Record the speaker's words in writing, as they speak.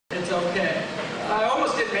okay. I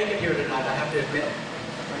almost didn't make it here tonight, I have to admit.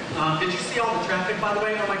 Did you see all the traffic, by the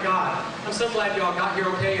way? Oh my God. I'm so glad you all got here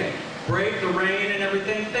okay and braved the rain and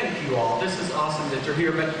everything. Thank you all. This is awesome that you're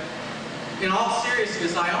here. But in all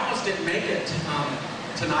seriousness, I almost didn't make it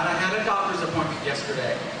tonight. I had a doctor's appointment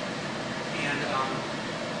yesterday. And,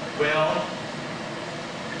 well,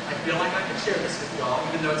 I feel like I could share this with you all,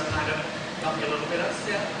 even though it's kind of got me a little bit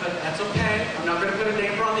upset. But that's okay. I'm not going to put a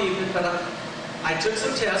damper on the evening. But I took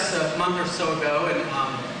some tests a month or so ago,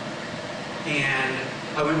 and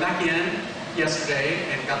I went back in yesterday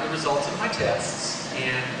and got the results of my tests,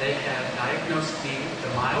 and they have diagnosed me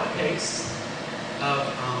with a mild case of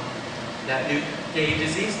that new gay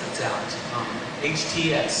disease that's out,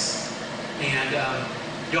 HTS. And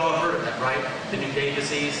y'all have heard of that, right? The new gay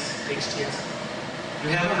disease, HTS. You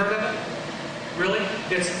haven't heard of it? Really?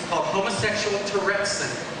 It's called homosexual Tourette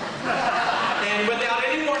syndrome. And without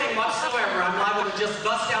any warning whatsoever, I'm liable to just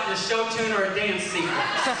bust out in a show tune or a dance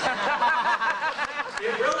sequence.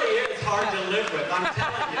 It really is hard to live with, I'm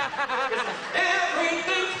telling you.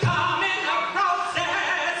 Everything's coming a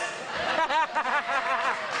process.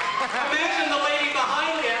 Imagine the lady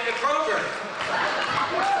behind me at the Kroger.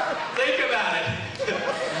 Think